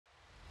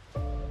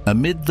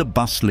Amid the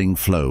bustling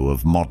flow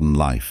of modern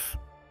life,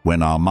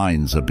 when our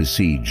minds are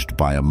besieged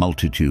by a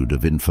multitude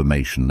of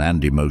information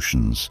and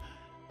emotions,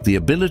 the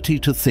ability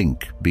to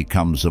think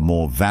becomes a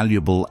more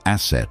valuable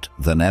asset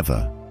than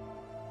ever.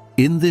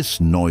 In this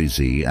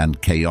noisy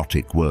and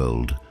chaotic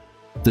world,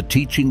 the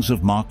teachings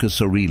of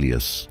Marcus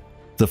Aurelius,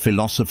 the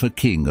philosopher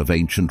king of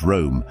ancient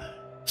Rome,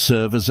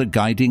 serve as a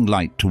guiding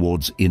light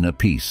towards inner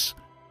peace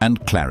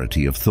and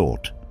clarity of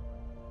thought.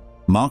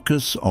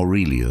 Marcus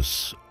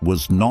Aurelius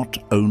was not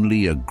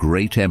only a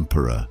great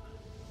emperor,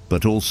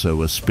 but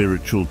also a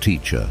spiritual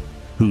teacher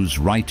whose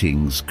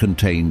writings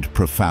contained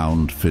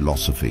profound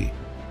philosophy.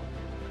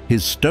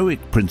 His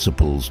Stoic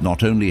principles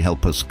not only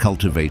help us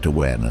cultivate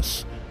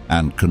awareness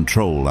and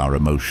control our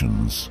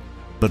emotions,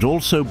 but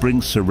also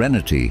bring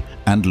serenity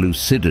and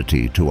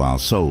lucidity to our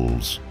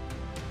souls.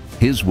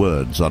 His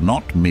words are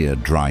not mere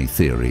dry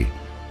theory.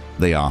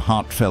 They are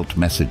heartfelt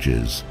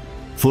messages,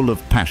 full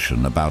of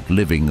passion about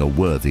living a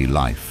worthy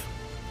life.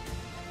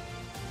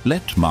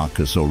 Let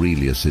Marcus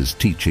Aurelius's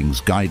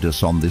teachings guide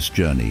us on this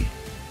journey.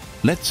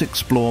 Let's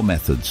explore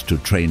methods to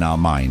train our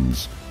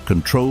minds,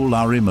 control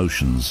our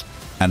emotions,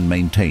 and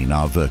maintain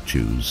our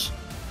virtues.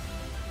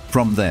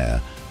 From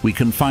there, we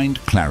can find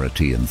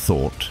clarity in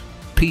thought,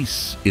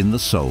 peace in the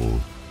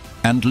soul,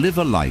 and live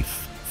a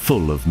life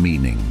full of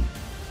meaning.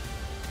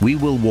 We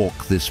will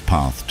walk this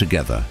path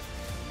together,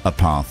 a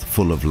path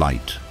full of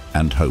light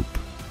and hope,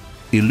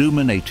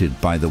 illuminated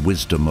by the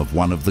wisdom of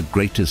one of the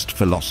greatest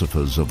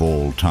philosophers of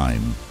all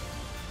time.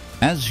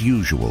 As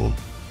usual,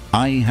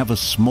 I have a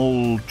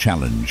small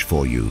challenge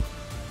for you.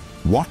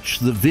 Watch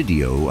the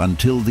video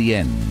until the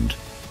end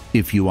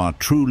if you are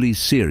truly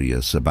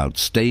serious about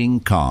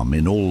staying calm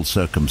in all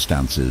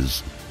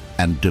circumstances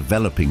and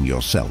developing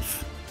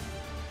yourself.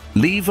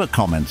 Leave a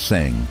comment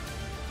saying,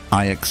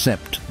 "I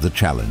accept the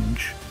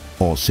challenge,"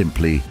 or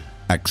simply,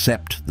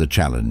 "Accept the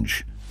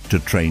challenge," to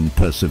train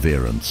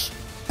perseverance.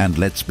 And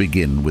let's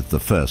begin with the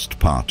first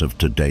part of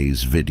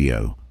today's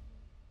video.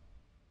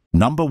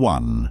 Number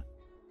 1.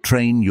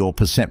 Train your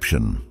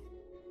perception.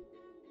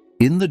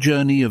 In the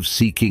journey of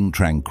seeking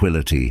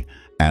tranquility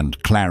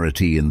and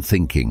clarity in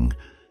thinking,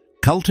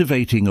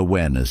 cultivating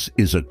awareness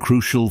is a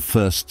crucial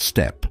first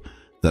step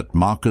that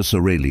Marcus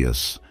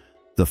Aurelius,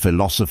 the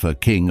philosopher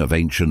king of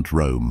ancient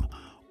Rome,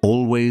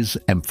 always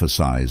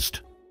emphasized.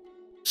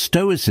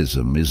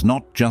 Stoicism is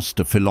not just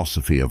a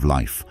philosophy of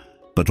life,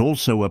 but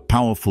also a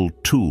powerful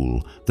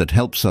tool that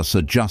helps us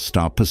adjust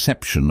our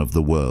perception of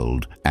the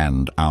world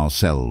and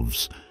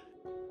ourselves.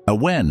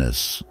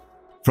 Awareness,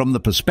 from the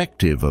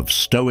perspective of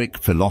Stoic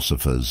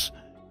philosophers,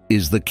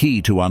 is the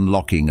key to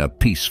unlocking a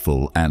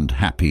peaceful and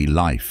happy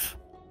life.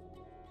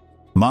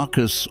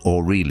 Marcus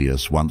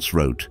Aurelius once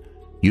wrote,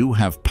 "You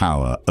have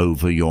power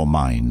over your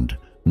mind,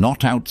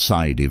 not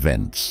outside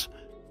events.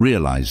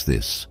 Realize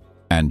this,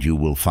 and you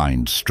will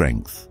find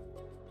strength."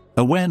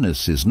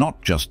 Awareness is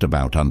not just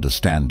about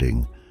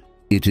understanding.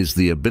 It is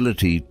the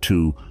ability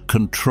to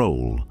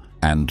control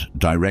and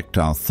direct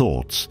our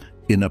thoughts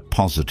in a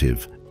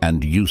positive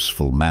and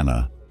useful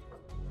manner.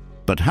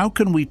 But how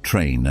can we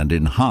train and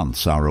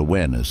enhance our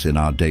awareness in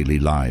our daily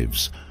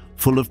lives,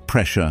 full of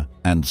pressure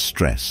and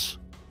stress?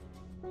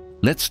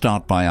 Let's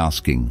start by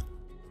asking,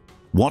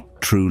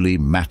 what truly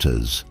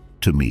matters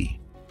to me?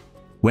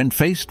 When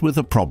faced with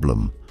a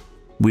problem,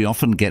 we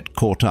often get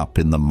caught up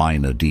in the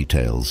minor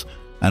details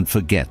and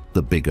forget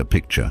the bigger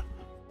picture.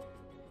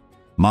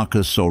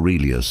 Marcus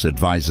Aurelius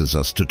advises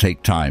us to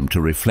take time to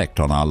reflect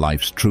on our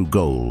life's true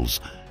goals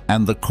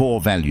and the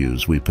core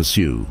values we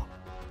pursue.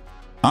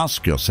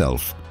 Ask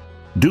yourself,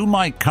 do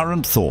my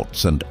current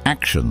thoughts and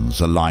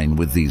actions align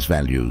with these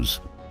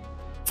values?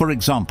 For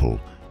example,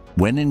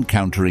 when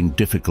encountering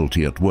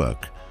difficulty at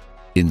work,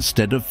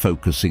 instead of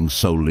focusing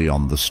solely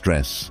on the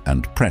stress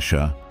and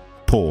pressure,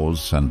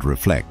 pause and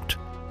reflect.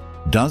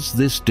 Does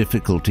this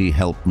difficulty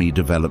help me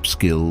develop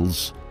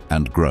skills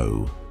and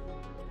grow?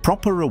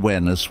 Proper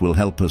awareness will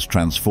help us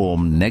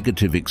transform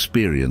negative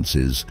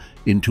experiences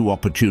into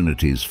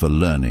opportunities for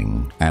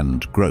learning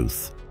and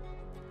growth.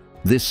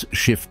 This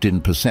shift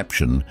in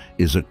perception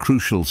is a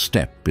crucial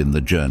step in the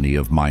journey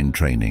of mind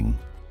training.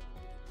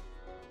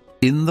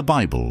 In the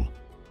Bible,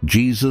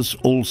 Jesus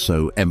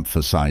also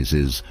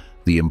emphasizes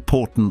the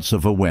importance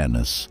of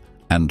awareness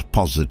and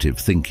positive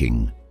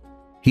thinking.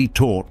 He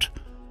taught,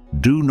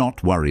 "Do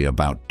not worry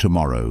about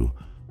tomorrow,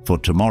 for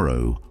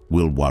tomorrow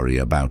will worry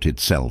about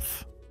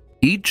itself.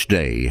 Each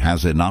day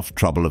has enough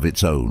trouble of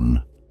its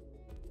own."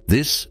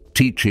 This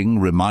teaching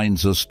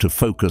reminds us to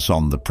focus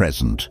on the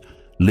present,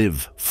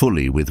 live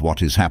fully with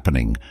what is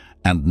happening,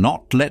 and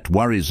not let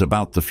worries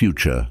about the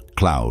future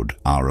cloud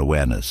our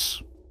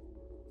awareness.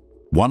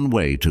 One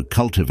way to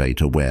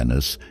cultivate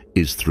awareness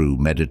is through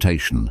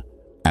meditation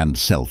and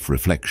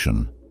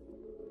self-reflection.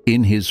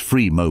 In his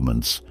free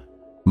moments,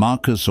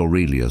 Marcus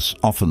Aurelius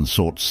often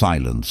sought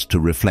silence to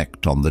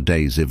reflect on the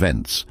day's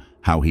events,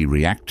 how he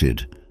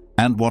reacted,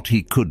 and what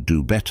he could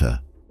do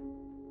better.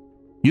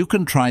 You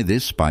can try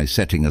this by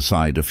setting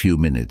aside a few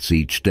minutes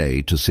each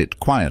day to sit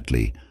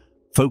quietly,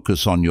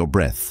 focus on your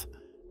breath,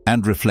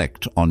 and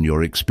reflect on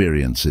your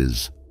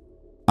experiences.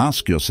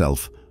 Ask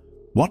yourself,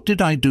 what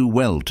did I do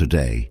well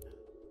today?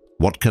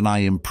 What can I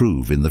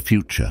improve in the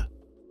future?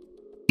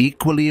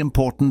 Equally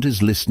important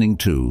is listening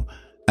to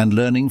and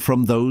learning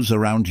from those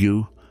around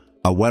you.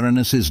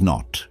 Awareness is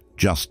not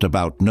just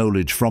about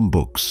knowledge from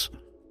books,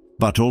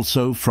 but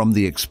also from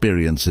the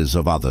experiences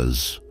of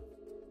others.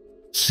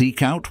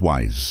 Seek out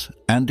wise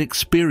and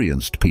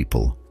experienced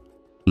people.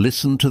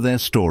 Listen to their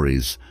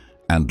stories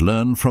and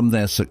learn from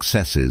their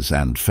successes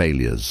and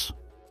failures.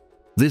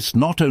 This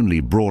not only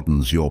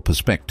broadens your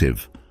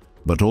perspective,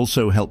 but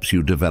also helps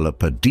you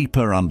develop a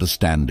deeper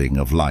understanding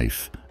of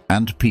life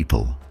and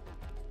people.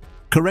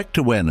 Correct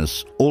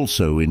awareness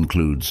also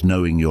includes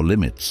knowing your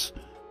limits.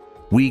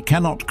 We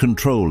cannot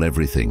control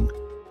everything,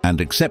 and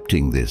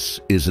accepting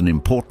this is an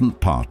important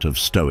part of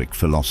Stoic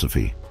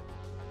philosophy.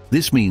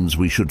 This means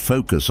we should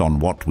focus on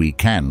what we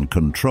can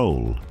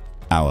control,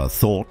 our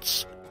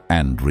thoughts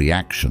and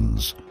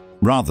reactions,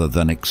 rather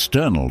than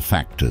external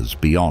factors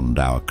beyond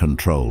our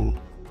control.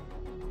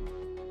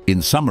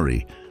 In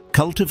summary,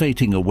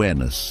 cultivating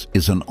awareness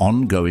is an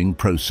ongoing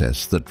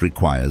process that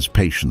requires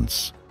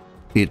patience.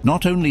 It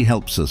not only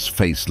helps us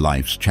face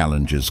life's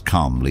challenges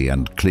calmly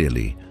and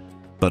clearly,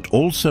 but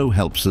also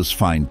helps us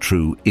find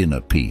true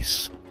inner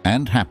peace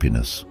and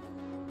happiness.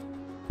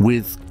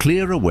 With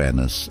clear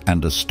awareness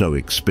and a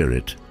Stoic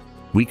spirit,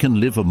 we can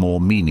live a more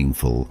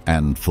meaningful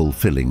and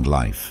fulfilling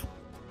life.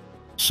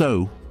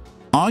 So,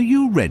 are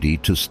you ready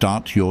to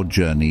start your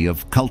journey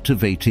of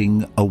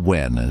cultivating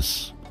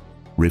awareness?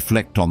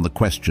 Reflect on the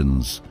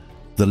questions,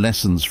 the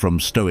lessons from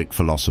Stoic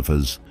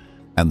philosophers,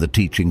 and the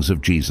teachings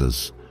of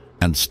Jesus,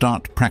 and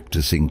start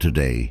practicing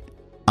today.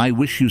 I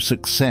wish you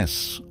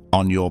success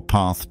on your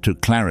path to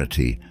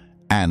clarity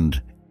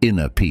and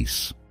inner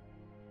peace.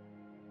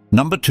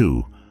 Number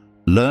 2,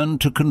 learn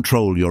to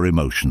control your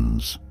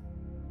emotions.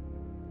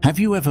 Have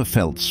you ever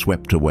felt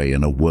swept away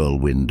in a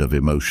whirlwind of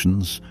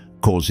emotions,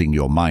 causing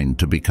your mind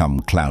to become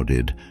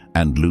clouded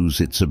and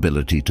lose its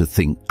ability to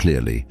think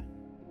clearly?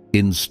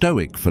 In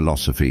Stoic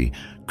philosophy,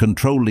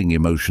 controlling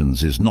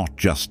emotions is not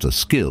just a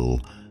skill,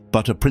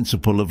 but a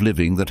principle of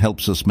living that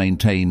helps us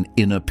maintain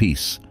inner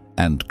peace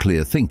and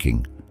clear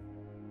thinking.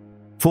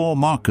 For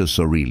Marcus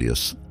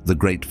Aurelius, the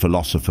great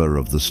philosopher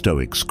of the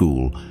Stoic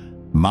school,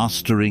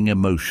 mastering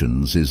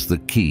emotions is the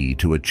key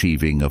to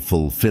achieving a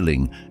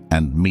fulfilling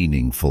and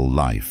meaningful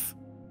life.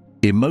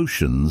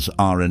 Emotions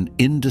are an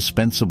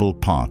indispensable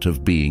part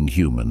of being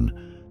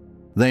human.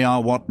 They are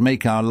what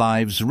make our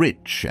lives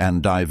rich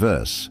and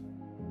diverse.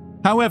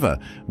 However,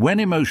 when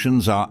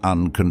emotions are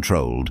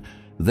uncontrolled,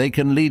 they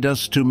can lead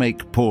us to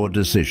make poor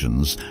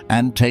decisions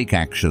and take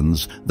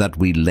actions that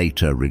we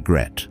later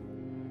regret.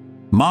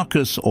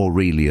 Marcus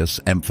Aurelius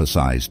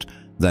emphasized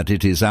that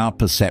it is our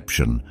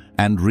perception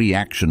and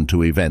reaction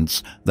to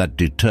events that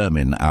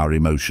determine our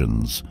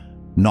emotions,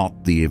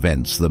 not the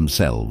events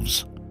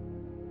themselves.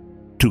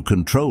 To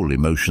control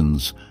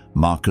emotions,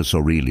 Marcus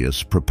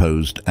Aurelius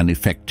proposed an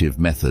effective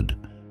method: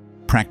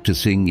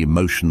 practicing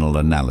emotional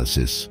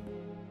analysis.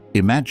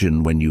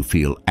 Imagine when you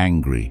feel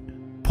angry,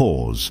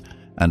 pause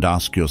and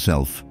ask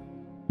yourself,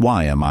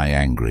 why am I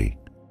angry?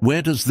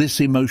 Where does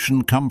this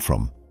emotion come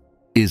from?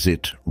 Is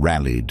it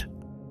rallied?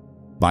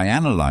 By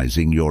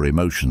analyzing your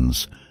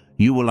emotions,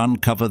 you will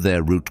uncover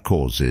their root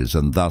causes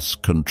and thus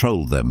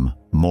control them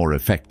more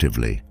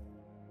effectively.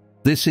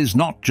 This is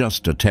not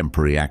just a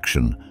temporary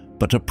action,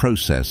 but a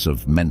process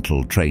of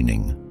mental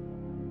training.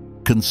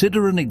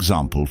 Consider an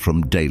example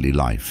from daily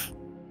life.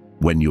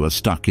 When you are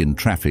stuck in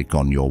traffic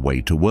on your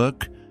way to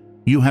work,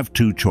 you have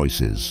two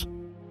choices.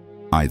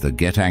 Either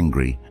get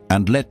angry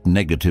and let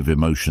negative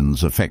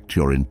emotions affect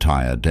your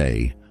entire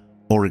day,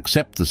 or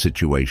accept the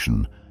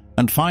situation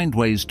and find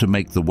ways to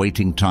make the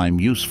waiting time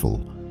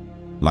useful,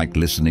 like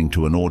listening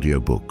to an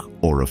audiobook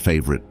or a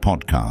favorite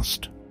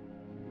podcast.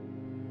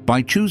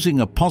 By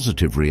choosing a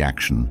positive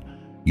reaction,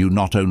 you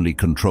not only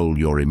control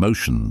your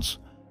emotions,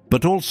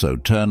 but also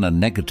turn a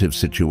negative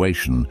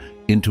situation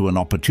into an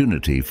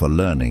opportunity for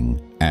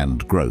learning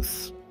and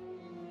growth.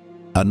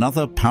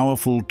 Another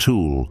powerful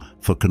tool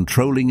for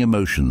controlling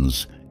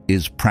emotions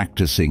is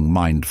practicing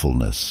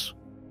mindfulness.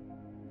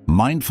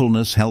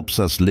 Mindfulness helps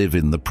us live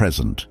in the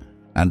present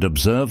and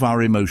observe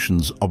our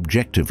emotions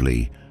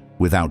objectively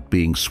without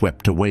being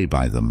swept away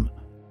by them.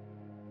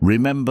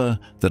 Remember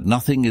that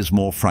nothing is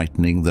more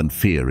frightening than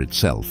fear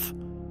itself.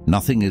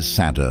 Nothing is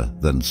sadder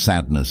than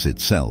sadness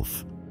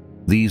itself.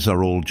 These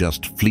are all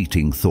just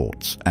fleeting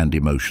thoughts and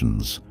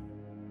emotions.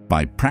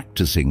 By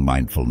practicing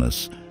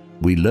mindfulness,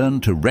 we learn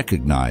to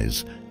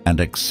recognize and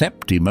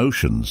accept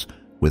emotions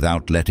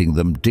without letting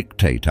them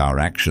dictate our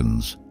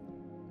actions.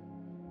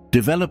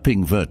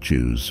 Developing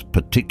virtues,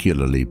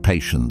 particularly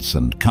patience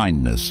and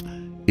kindness,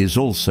 is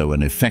also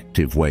an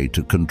effective way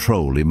to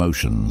control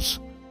emotions.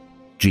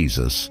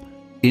 Jesus,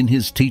 in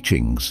his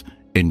teachings,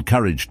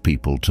 encouraged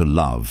people to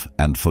love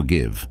and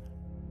forgive.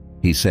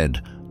 He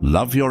said,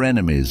 "Love your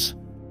enemies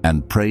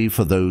and pray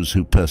for those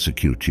who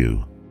persecute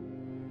you."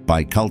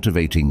 By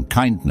cultivating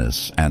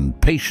kindness and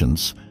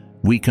patience,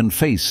 we can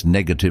face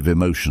negative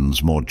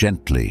emotions more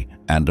gently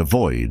and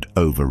avoid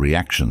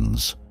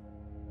overreactions.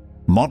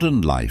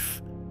 Modern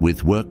life,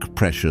 with work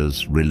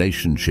pressures,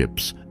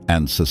 relationships,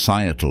 and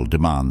societal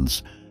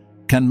demands,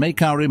 can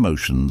make our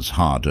emotions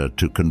harder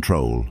to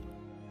control.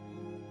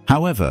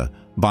 However,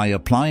 by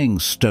applying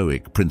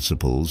Stoic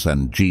principles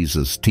and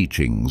Jesus'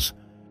 teachings,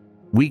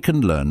 we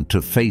can learn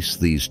to face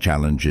these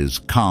challenges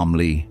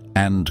calmly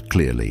and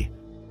clearly.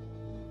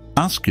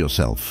 Ask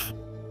yourself,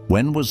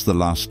 when was the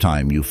last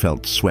time you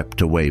felt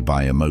swept away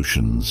by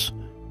emotions?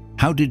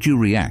 How did you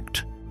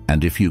react?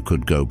 And if you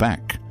could go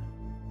back,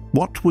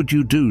 what would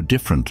you do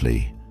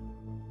differently?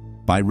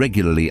 By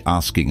regularly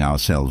asking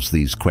ourselves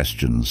these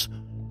questions,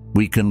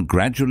 we can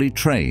gradually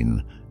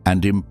train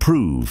and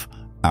improve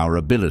our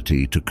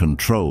ability to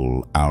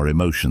control our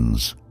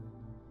emotions.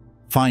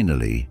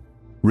 Finally,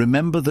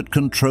 remember that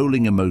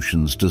controlling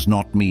emotions does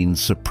not mean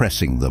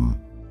suppressing them.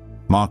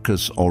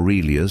 Marcus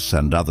Aurelius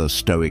and other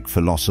Stoic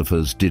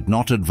philosophers did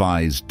not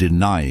advise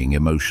denying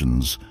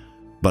emotions,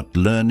 but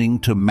learning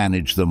to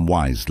manage them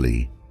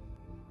wisely.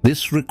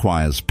 This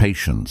requires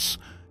patience,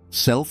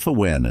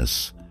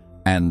 self-awareness,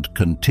 and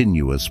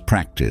continuous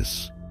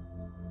practice.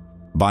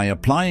 By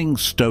applying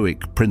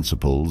Stoic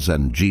principles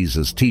and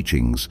Jesus'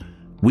 teachings,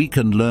 we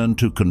can learn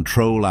to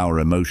control our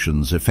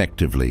emotions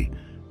effectively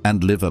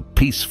and live a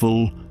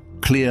peaceful,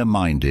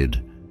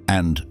 clear-minded,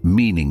 and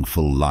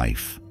meaningful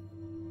life.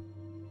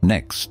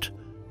 Next,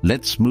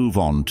 let's move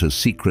on to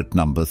secret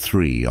number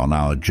 3 on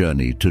our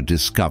journey to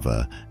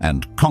discover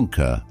and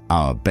conquer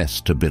our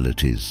best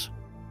abilities.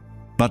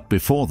 But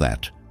before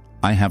that,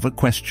 I have a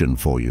question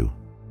for you.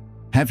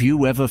 Have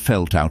you ever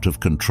felt out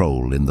of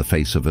control in the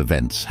face of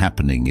events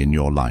happening in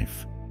your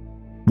life?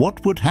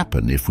 What would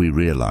happen if we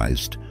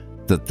realized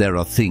that there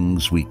are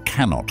things we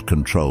cannot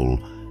control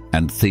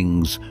and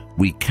things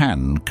we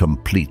can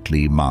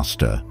completely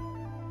master?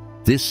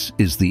 This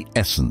is the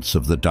essence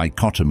of the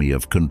dichotomy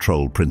of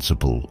control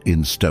principle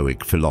in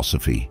Stoic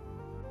philosophy.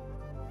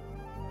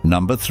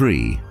 Number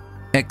 3,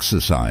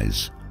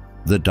 exercise,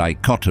 the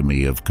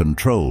dichotomy of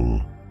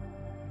control.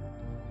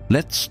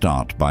 Let's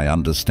start by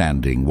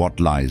understanding what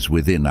lies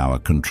within our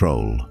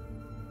control.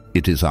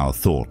 It is our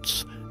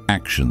thoughts,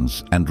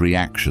 actions, and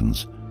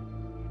reactions.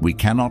 We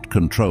cannot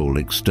control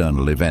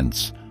external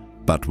events,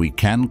 but we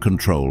can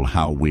control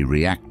how we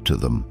react to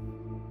them.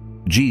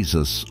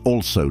 Jesus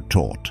also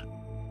taught,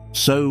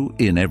 "So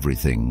in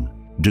everything,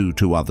 do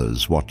to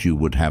others what you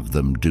would have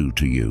them do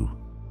to you."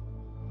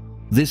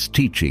 This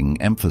teaching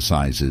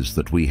emphasizes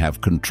that we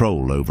have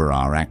control over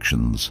our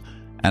actions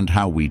and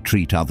how we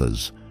treat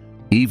others,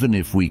 even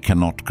if we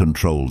cannot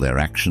control their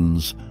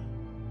actions.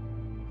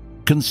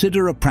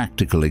 Consider a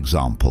practical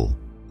example.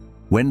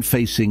 When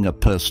facing a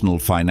personal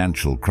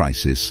financial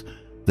crisis,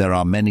 there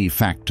are many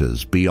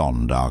factors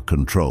beyond our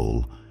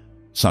control,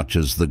 such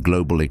as the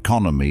global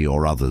economy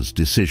or others'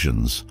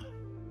 decisions.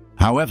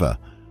 However,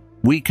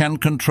 we can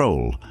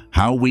control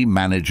how we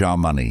manage our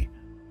money,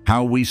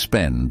 how we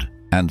spend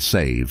and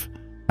save,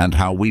 and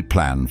how we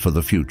plan for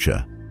the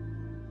future.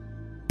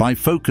 By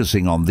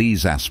focusing on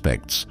these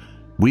aspects,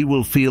 we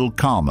will feel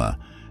calmer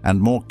and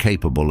more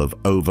capable of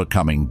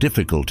overcoming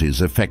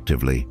difficulties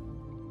effectively.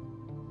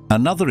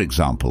 Another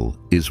example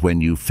is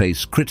when you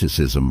face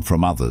criticism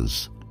from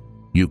others.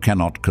 You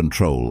cannot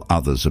control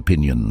others'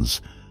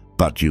 opinions,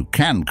 but you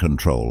can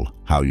control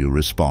how you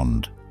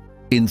respond.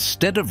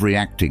 Instead of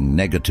reacting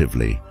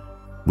negatively,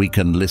 we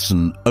can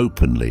listen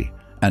openly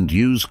and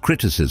use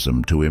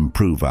criticism to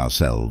improve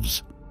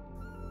ourselves.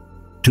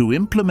 To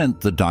implement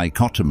the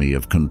dichotomy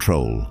of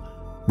control,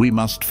 we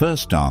must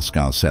first ask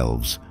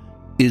ourselves,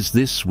 is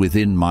this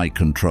within my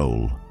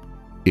control?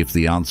 If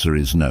the answer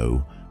is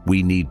no,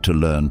 we need to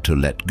learn to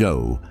let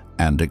go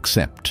and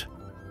accept.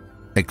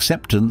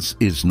 Acceptance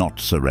is not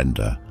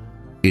surrender.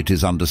 It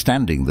is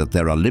understanding that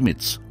there are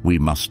limits we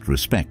must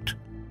respect.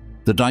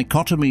 The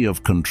dichotomy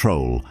of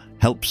control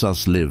helps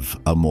us live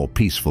a more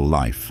peaceful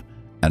life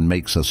and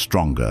makes us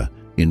stronger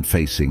in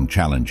facing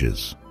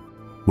challenges.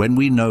 When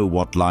we know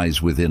what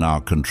lies within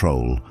our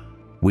control,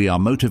 we are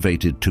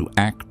motivated to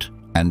act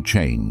and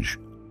change.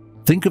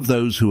 Think of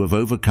those who have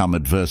overcome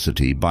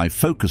adversity by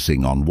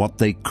focusing on what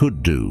they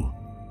could do.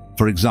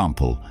 For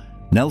example,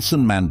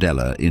 Nelson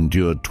Mandela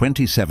endured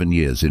 27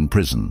 years in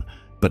prison,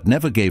 but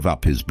never gave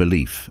up his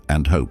belief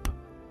and hope.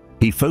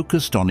 He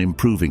focused on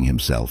improving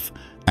himself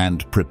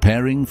and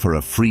preparing for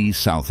a free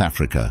South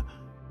Africa.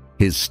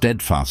 His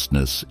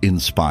steadfastness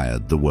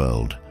inspired the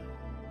world.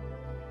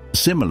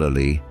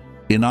 Similarly,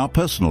 in our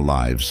personal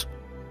lives,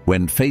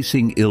 when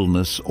facing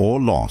illness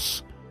or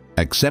loss,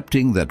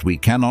 accepting that we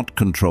cannot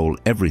control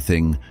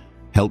everything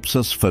helps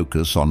us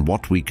focus on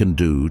what we can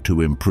do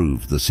to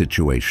improve the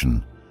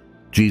situation.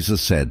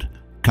 Jesus said,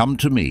 "Come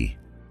to me,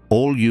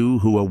 all you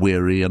who are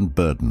weary and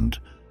burdened,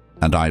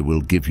 and I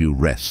will give you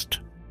rest."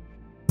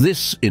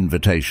 This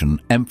invitation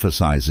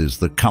emphasizes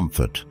the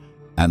comfort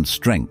and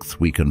strength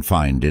we can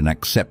find in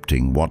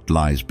accepting what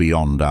lies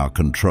beyond our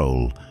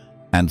control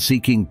and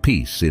seeking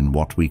peace in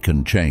what we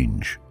can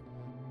change.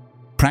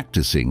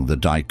 Practicing the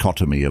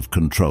dichotomy of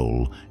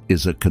control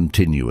is a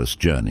continuous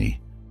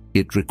journey.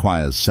 It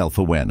requires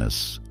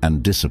self-awareness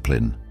and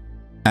discipline.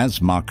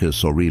 As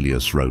Marcus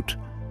Aurelius wrote,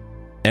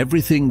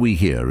 Everything we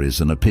hear is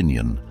an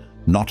opinion,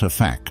 not a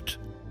fact.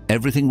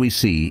 Everything we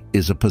see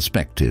is a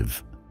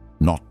perspective,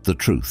 not the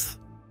truth.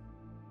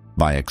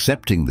 By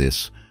accepting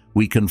this,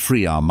 we can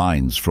free our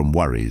minds from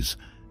worries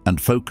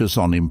and focus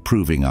on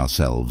improving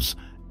ourselves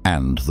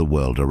and the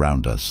world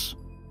around us.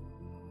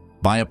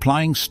 By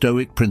applying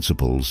Stoic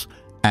principles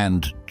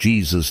and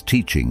Jesus'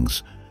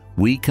 teachings,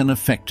 we can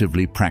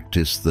effectively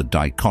practice the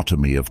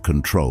dichotomy of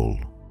control.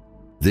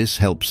 This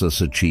helps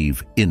us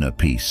achieve inner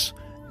peace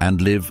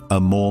and live a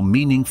more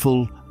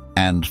meaningful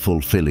and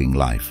fulfilling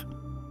life.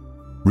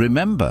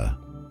 Remember,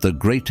 the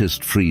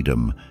greatest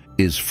freedom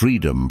is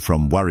freedom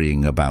from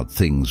worrying about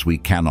things we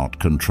cannot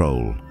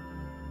control.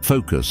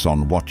 Focus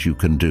on what you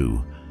can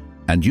do,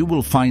 and you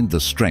will find the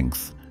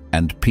strength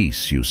and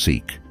peace you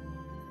seek.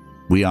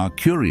 We are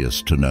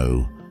curious to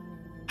know,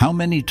 how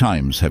many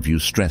times have you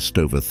stressed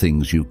over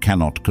things you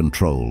cannot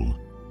control?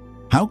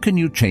 How can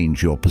you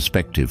change your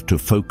perspective to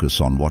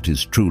focus on what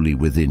is truly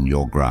within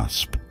your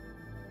grasp?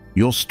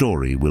 Your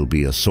story will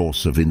be a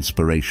source of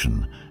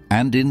inspiration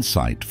and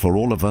insight for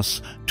all of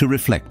us to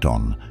reflect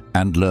on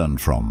and learn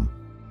from.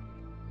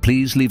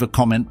 Please leave a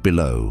comment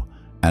below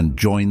and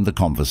join the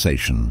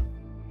conversation.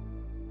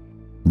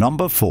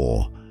 Number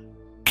 4.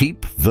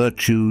 Keep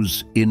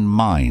virtues in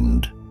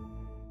mind.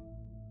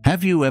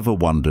 Have you ever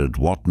wondered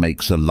what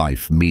makes a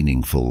life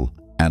meaningful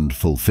and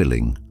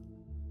fulfilling?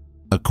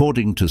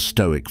 According to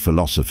Stoic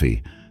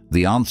philosophy,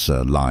 the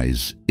answer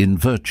lies in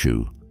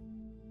virtue.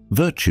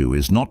 Virtue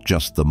is not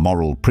just the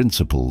moral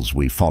principles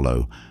we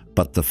follow,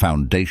 but the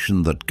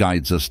foundation that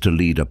guides us to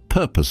lead a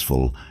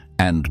purposeful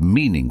and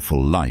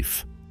meaningful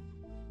life.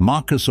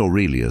 Marcus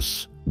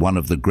Aurelius, one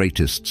of the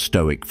greatest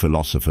Stoic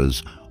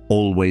philosophers,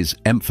 always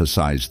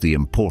emphasized the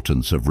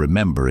importance of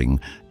remembering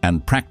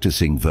and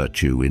practicing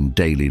virtue in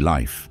daily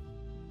life.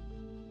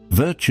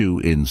 Virtue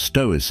in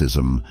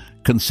Stoicism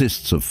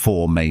consists of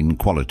 4 main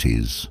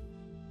qualities: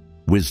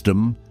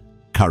 wisdom,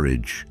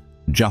 courage,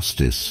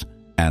 justice,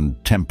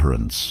 and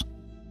temperance.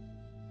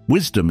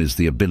 Wisdom is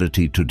the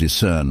ability to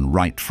discern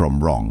right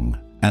from wrong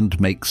and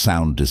make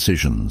sound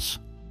decisions.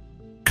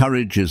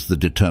 Courage is the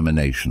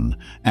determination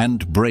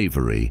and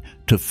bravery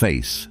to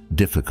face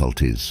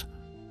difficulties.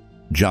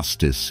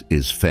 Justice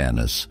is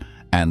fairness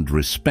and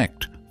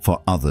respect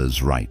for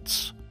others'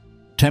 rights.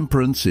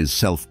 Temperance is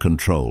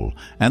self-control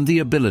and the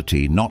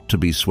ability not to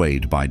be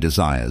swayed by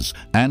desires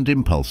and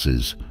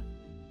impulses.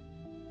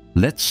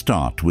 Let's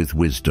start with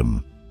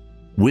wisdom.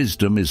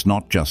 Wisdom is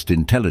not just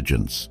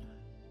intelligence,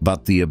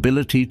 but the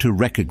ability to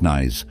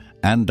recognize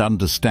and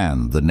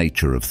understand the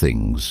nature of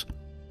things.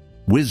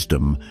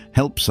 Wisdom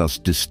helps us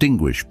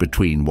distinguish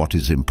between what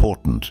is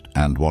important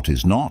and what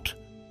is not,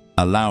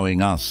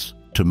 allowing us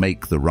to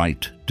make the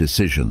right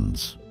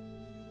decisions.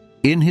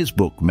 In his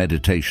book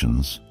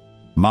Meditations,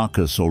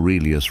 Marcus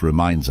Aurelius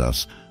reminds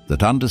us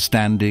that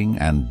understanding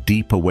and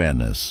deep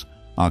awareness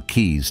are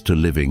keys to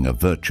living a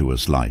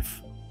virtuous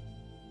life.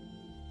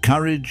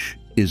 Courage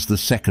is the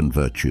second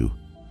virtue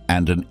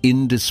and an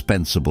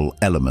indispensable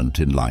element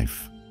in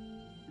life.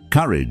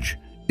 Courage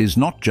is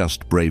not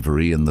just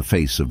bravery in the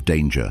face of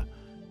danger,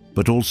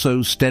 but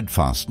also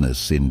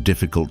steadfastness in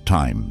difficult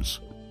times.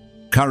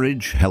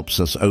 Courage helps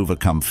us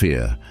overcome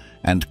fear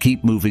and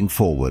keep moving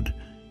forward,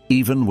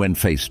 even when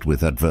faced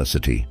with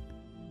adversity.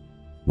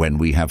 When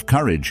we have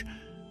courage,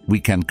 we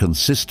can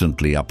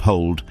consistently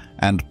uphold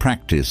and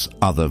practice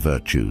other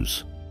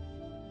virtues.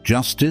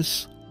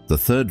 Justice, the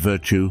third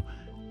virtue,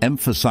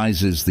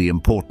 emphasizes the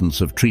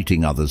importance of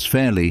treating others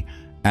fairly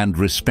and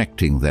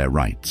respecting their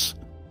rights.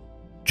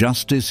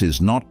 Justice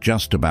is not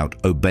just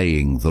about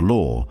obeying the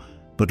law,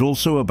 but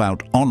also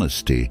about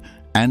honesty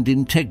and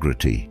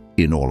integrity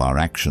in all our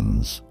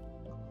actions.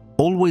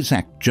 Always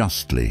act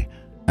justly,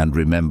 and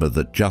remember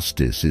that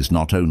justice is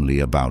not only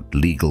about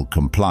legal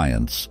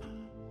compliance,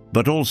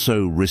 but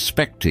also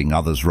respecting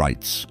others'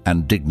 rights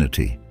and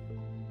dignity.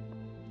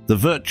 The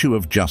virtue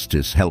of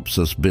justice helps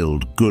us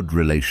build good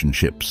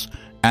relationships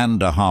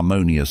and a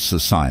harmonious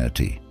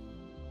society.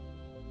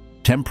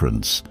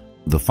 Temperance,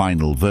 the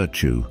final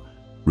virtue,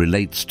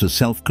 relates to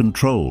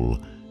self-control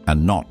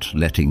and not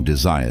letting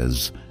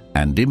desires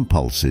and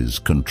impulses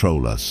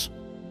control us.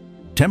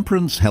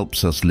 Temperance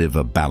helps us live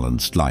a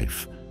balanced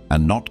life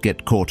and not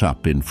get caught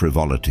up in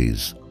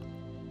frivolities.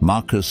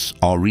 Marcus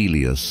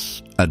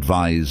Aurelius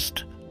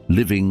advised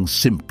living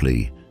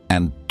simply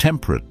and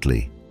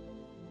temperately.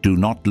 Do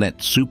not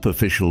let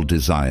superficial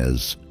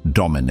desires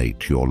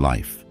dominate your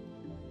life.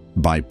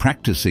 By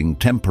practicing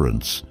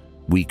temperance,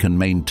 we can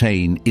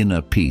maintain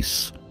inner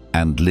peace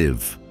and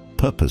live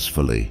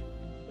purposefully.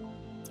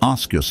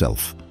 Ask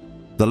yourself,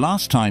 the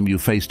last time you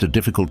faced a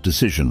difficult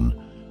decision,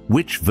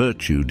 which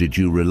virtue did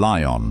you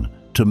rely on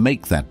to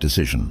make that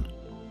decision?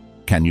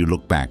 Can you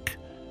look back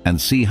and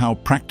see how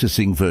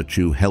practicing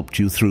virtue helped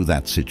you through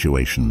that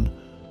situation?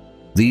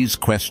 These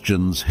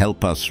questions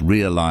help us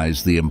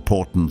realize the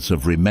importance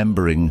of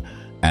remembering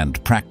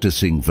and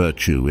practicing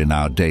virtue in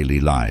our daily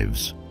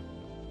lives.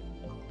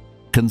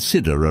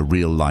 Consider a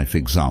real-life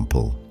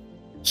example.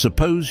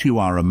 Suppose you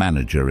are a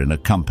manager in a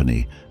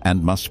company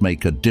and must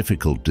make a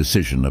difficult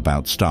decision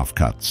about staff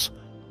cuts.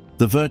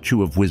 The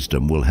virtue of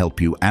wisdom will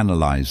help you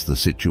analyze the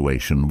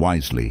situation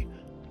wisely,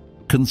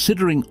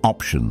 considering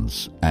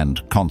options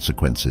and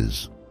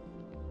consequences.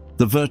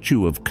 The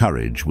virtue of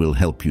courage will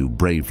help you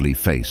bravely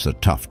face a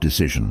tough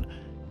decision,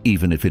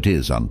 even if it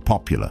is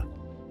unpopular.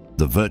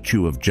 The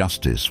virtue of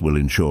justice will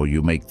ensure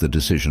you make the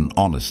decision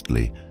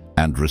honestly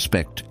and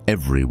respect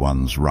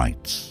everyone's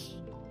rights.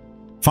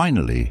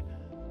 Finally,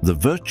 the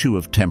virtue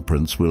of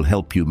temperance will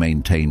help you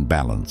maintain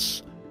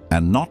balance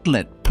and not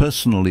let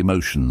personal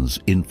emotions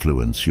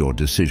influence your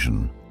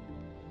decision.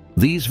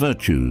 These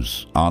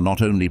virtues are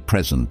not only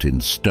present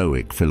in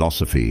Stoic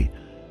philosophy,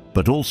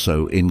 but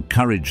also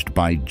encouraged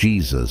by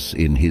Jesus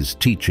in his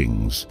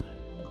teachings.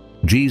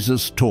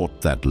 Jesus taught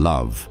that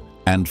love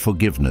and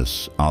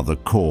forgiveness are the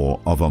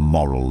core of a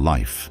moral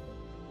life.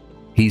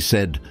 He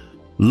said,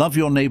 "Love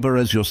your neighbor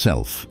as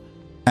yourself,"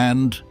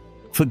 and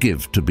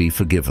 "Forgive to be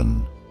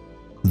forgiven."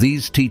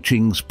 These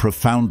teachings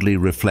profoundly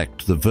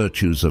reflect the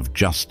virtues of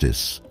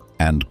justice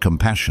and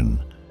compassion,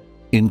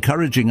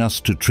 encouraging us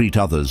to treat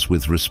others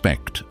with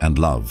respect and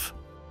love.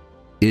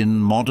 In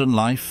modern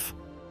life,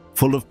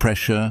 full of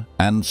pressure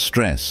and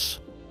stress,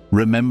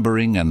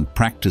 remembering and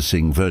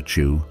practicing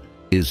virtue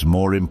is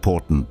more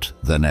important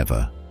than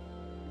ever.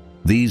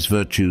 These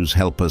virtues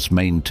help us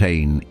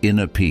maintain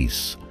inner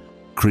peace,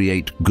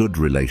 create good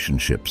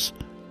relationships,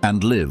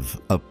 and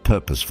live a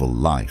purposeful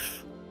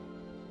life.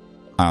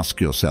 Ask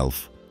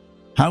yourself,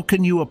 how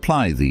can you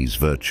apply these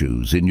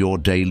virtues in your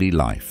daily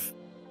life?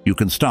 You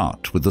can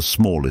start with the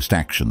smallest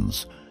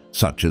actions,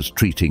 such as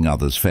treating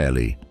others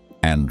fairly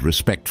and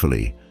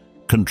respectfully,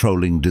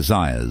 controlling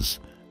desires,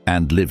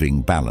 and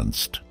living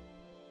balanced.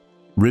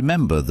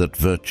 Remember that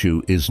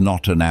virtue is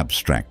not an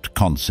abstract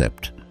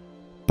concept,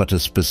 but a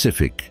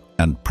specific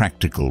and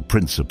practical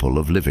principle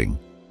of living.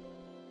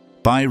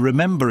 By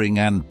remembering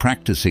and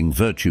practicing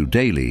virtue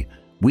daily,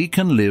 we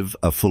can live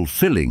a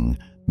fulfilling,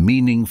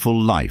 meaningful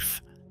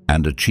life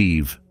and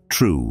achieve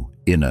true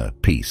inner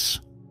peace.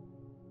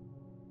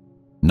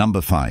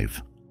 Number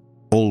 5.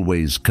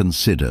 Always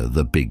consider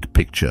the big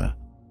picture.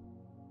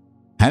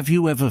 Have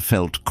you ever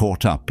felt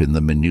caught up in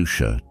the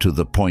minutiae to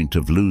the point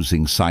of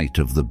losing sight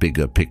of the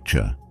bigger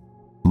picture?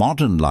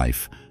 Modern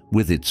life,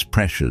 with its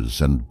pressures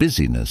and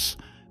busyness,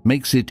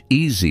 makes it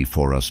easy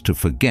for us to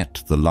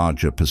forget the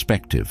larger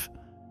perspective.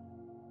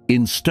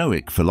 In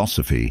Stoic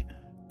philosophy,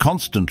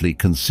 constantly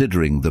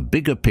considering the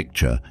bigger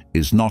picture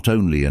is not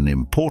only an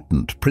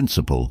important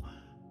principle,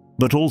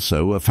 but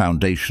also a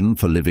foundation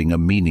for living a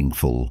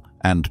meaningful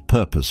and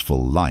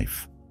purposeful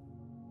life.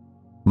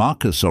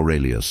 Marcus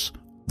Aurelius,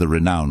 the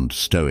renowned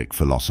Stoic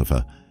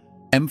philosopher,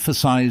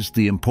 emphasized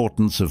the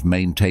importance of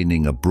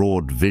maintaining a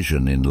broad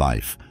vision in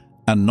life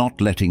and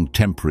not letting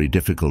temporary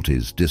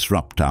difficulties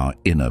disrupt our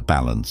inner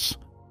balance.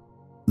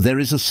 There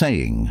is a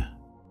saying,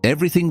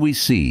 "Everything we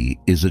see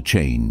is a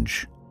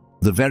change.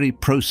 The very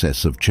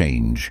process of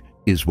change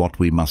is what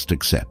we must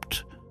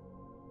accept."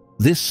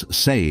 This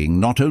saying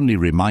not only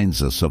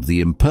reminds us of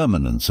the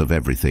impermanence of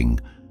everything,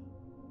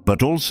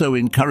 but also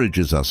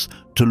encourages us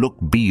to look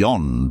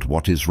beyond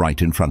what is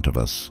right in front of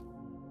us.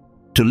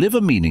 To live a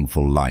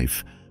meaningful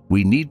life,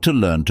 we need to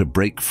learn to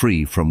break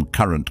free from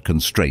current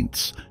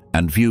constraints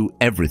and view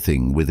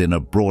everything within a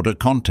broader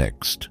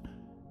context.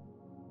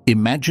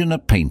 Imagine a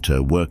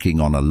painter working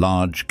on a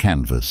large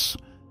canvas.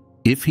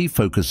 If he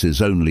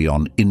focuses only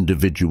on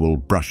individual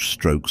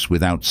brushstrokes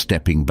without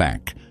stepping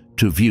back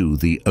to view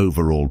the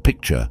overall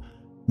picture,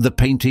 the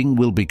painting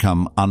will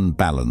become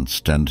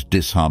unbalanced and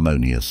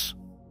disharmonious.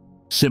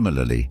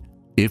 Similarly,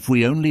 if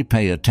we only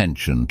pay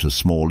attention to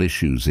small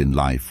issues in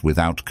life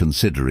without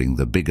considering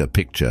the bigger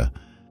picture,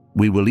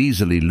 we will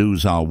easily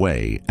lose our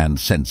way and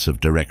sense of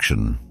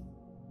direction.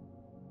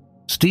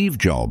 Steve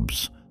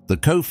Jobs, the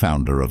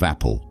co-founder of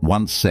Apple,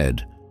 once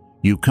said,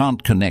 "You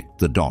can't connect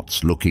the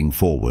dots looking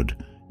forward,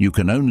 you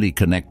can only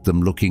connect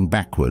them looking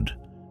backward.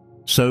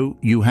 So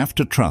you have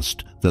to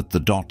trust that the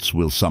dots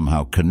will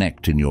somehow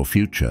connect in your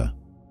future."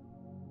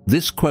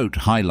 This quote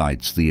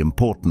highlights the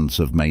importance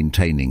of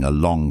maintaining a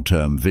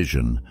long-term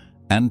vision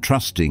and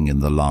trusting in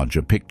the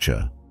larger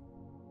picture.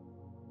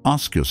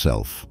 Ask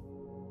yourself,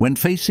 when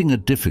facing a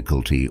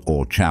difficulty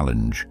or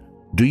challenge,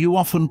 do you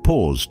often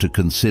pause to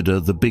consider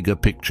the bigger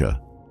picture?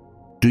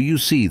 Do you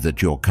see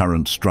that your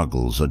current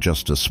struggles are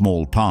just a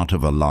small part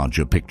of a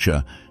larger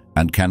picture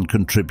and can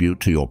contribute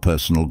to your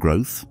personal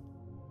growth?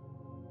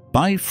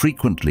 By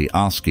frequently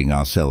asking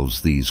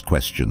ourselves these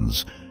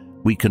questions,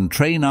 we can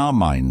train our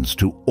minds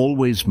to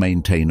always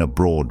maintain a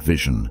broad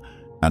vision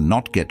and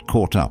not get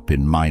caught up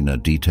in minor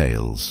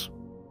details.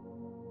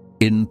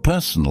 In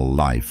personal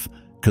life,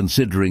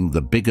 considering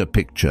the bigger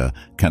picture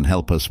can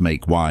help us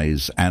make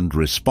wise and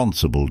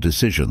responsible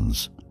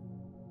decisions.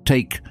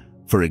 Take,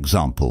 for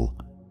example,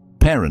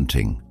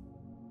 parenting.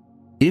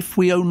 If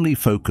we only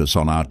focus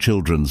on our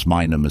children's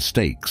minor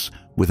mistakes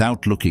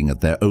without looking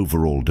at their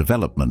overall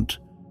development,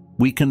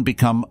 we can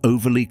become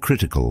overly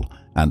critical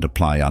and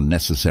apply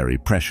unnecessary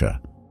pressure.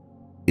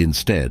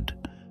 Instead,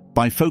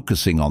 by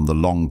focusing on the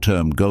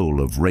long-term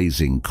goal of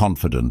raising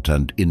confident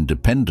and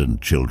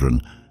independent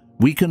children,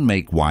 we can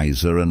make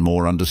wiser and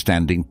more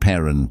understanding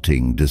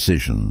parenting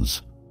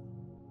decisions.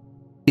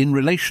 In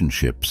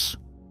relationships,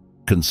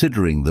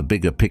 considering the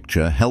bigger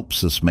picture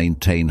helps us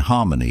maintain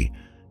harmony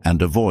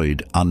and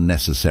avoid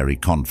unnecessary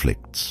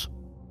conflicts.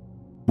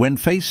 When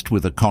faced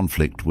with a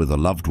conflict with a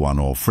loved one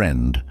or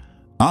friend,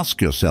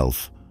 ask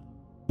yourself,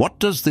 what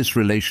does this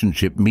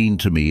relationship mean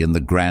to me in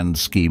the grand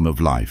scheme of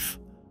life?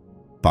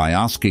 By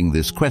asking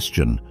this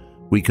question,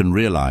 we can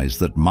realize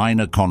that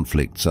minor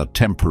conflicts are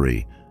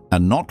temporary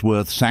and not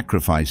worth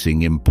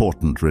sacrificing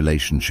important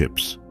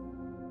relationships.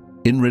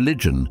 In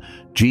religion,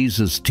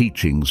 Jesus'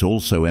 teachings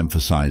also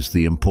emphasize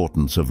the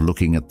importance of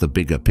looking at the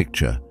bigger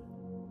picture.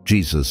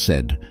 Jesus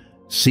said,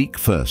 "Seek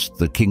first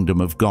the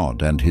kingdom of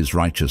God and his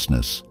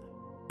righteousness,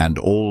 and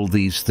all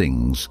these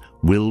things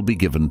will be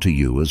given to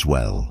you as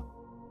well."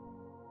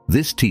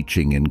 This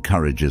teaching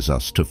encourages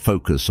us to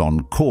focus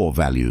on core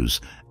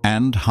values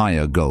and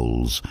higher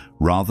goals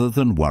rather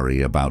than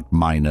worry about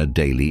minor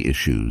daily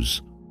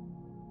issues.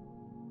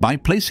 By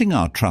placing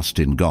our trust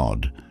in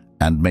God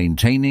and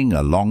maintaining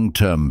a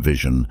long-term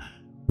vision,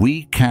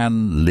 we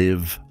can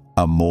live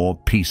a more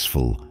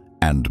peaceful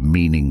and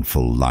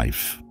meaningful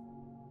life.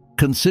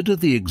 Consider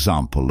the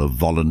example of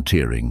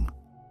volunteering.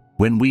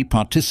 When we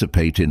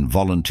participate in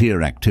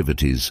volunteer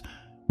activities,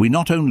 we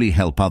not only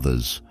help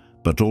others,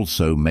 but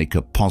also make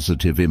a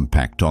positive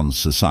impact on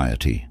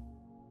society.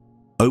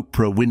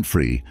 Oprah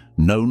Winfrey,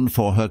 known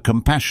for her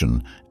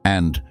compassion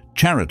and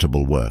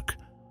charitable work,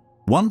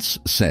 once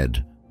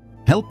said,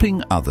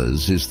 "Helping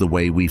others is the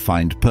way we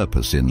find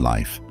purpose in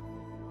life."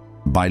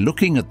 By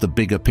looking at the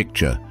bigger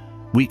picture,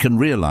 we can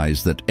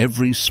realize that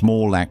every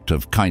small act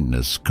of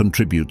kindness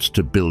contributes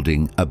to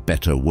building a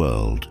better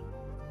world.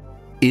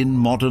 In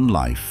modern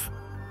life,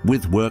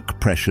 with work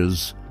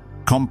pressures,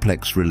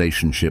 complex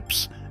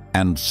relationships,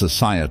 and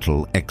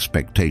societal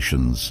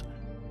expectations,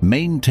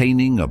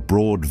 maintaining a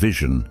broad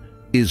vision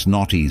is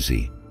not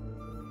easy.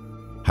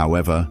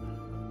 However,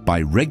 by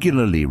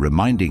regularly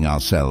reminding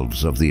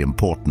ourselves of the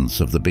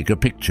importance of the bigger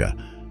picture,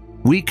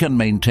 we can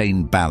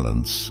maintain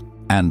balance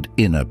and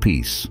inner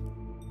peace.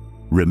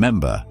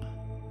 Remember,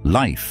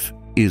 life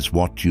is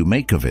what you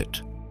make of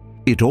it.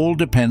 It all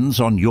depends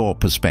on your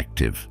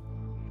perspective.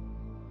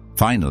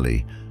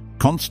 Finally,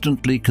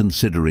 constantly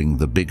considering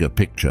the bigger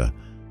picture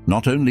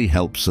not only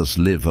helps us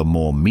live a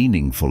more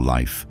meaningful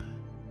life,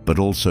 but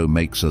also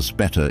makes us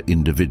better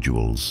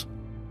individuals.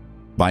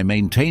 By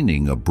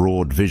maintaining a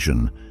broad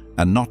vision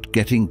and not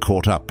getting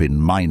caught up in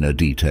minor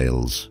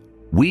details,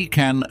 we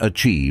can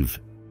achieve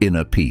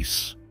inner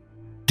peace,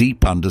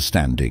 deep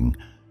understanding,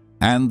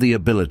 and the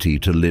ability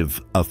to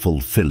live a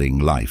fulfilling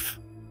life.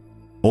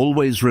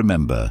 Always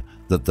remember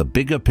that the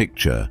bigger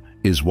picture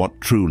is what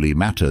truly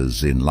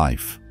matters in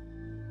life.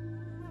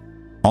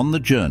 On the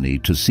journey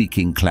to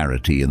seeking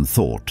clarity in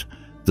thought,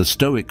 the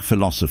Stoic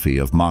philosophy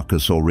of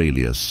Marcus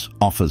Aurelius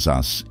offers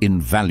us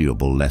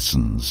invaluable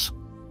lessons.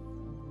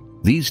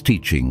 These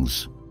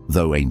teachings,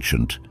 though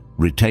ancient,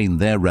 retain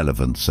their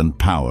relevance and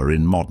power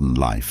in modern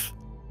life,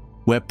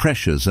 where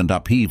pressures and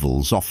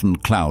upheavals often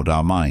cloud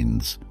our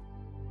minds.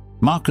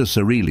 Marcus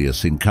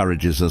Aurelius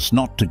encourages us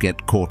not to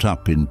get caught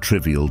up in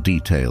trivial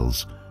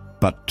details,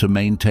 but to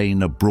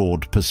maintain a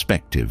broad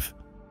perspective,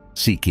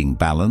 seeking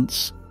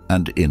balance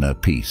and inner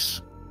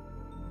peace.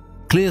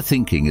 Clear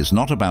thinking is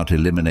not about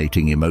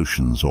eliminating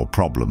emotions or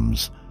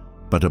problems,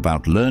 but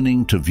about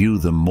learning to view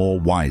them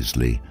more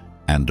wisely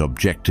and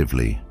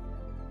objectively.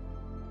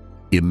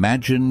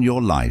 Imagine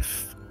your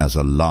life as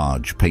a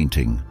large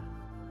painting,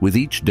 with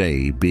each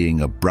day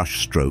being a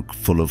brushstroke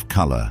full of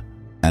color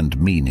and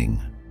meaning.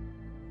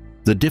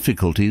 The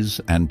difficulties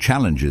and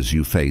challenges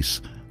you face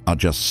are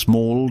just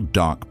small,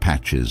 dark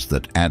patches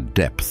that add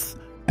depth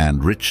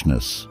and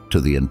richness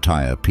to the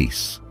entire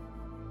piece.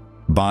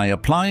 By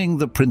applying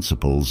the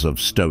principles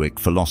of Stoic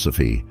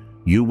philosophy,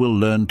 you will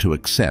learn to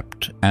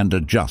accept and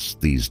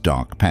adjust these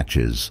dark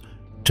patches,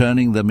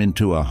 turning them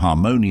into a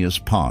harmonious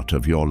part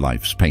of your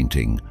life's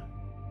painting.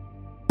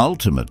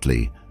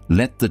 Ultimately,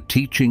 let the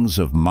teachings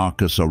of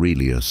Marcus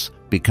Aurelius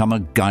become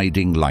a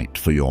guiding light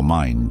for your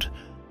mind,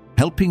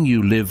 helping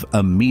you live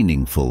a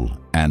meaningful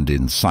and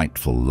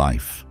insightful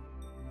life.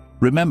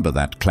 Remember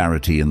that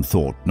clarity in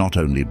thought not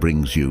only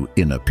brings you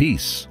inner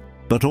peace,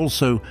 but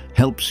also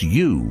helps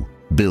you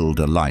build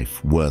a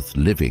life worth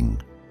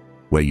living,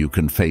 where you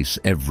can face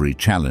every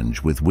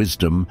challenge with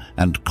wisdom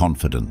and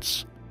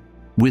confidence.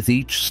 With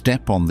each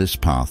step on this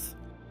path,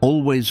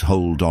 always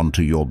hold on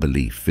to your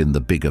belief in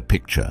the bigger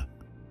picture,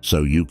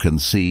 so you can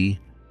see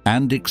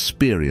and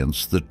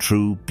experience the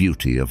true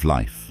beauty of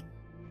life.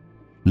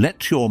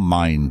 Let your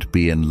mind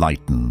be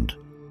enlightened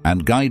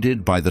and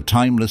guided by the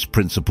timeless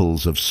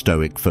principles of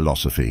Stoic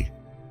philosophy,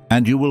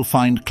 and you will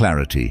find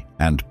clarity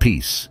and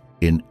peace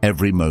in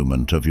every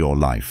moment of your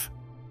life.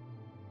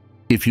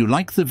 If you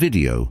like the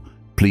video,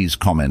 please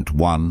comment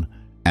 1,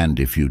 and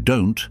if you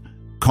don't,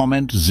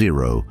 comment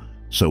 0,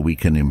 so we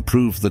can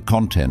improve the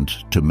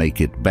content to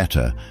make it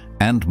better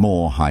and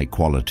more high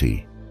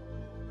quality.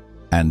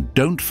 And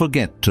don't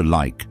forget to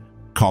like,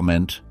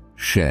 comment,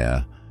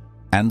 share,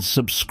 and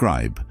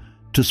subscribe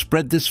to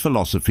spread this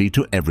philosophy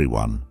to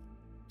everyone.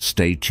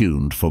 Stay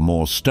tuned for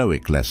more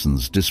Stoic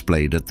lessons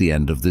displayed at the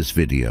end of this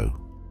video.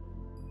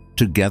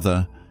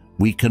 Together,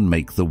 we can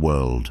make the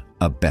world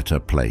a better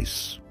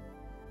place.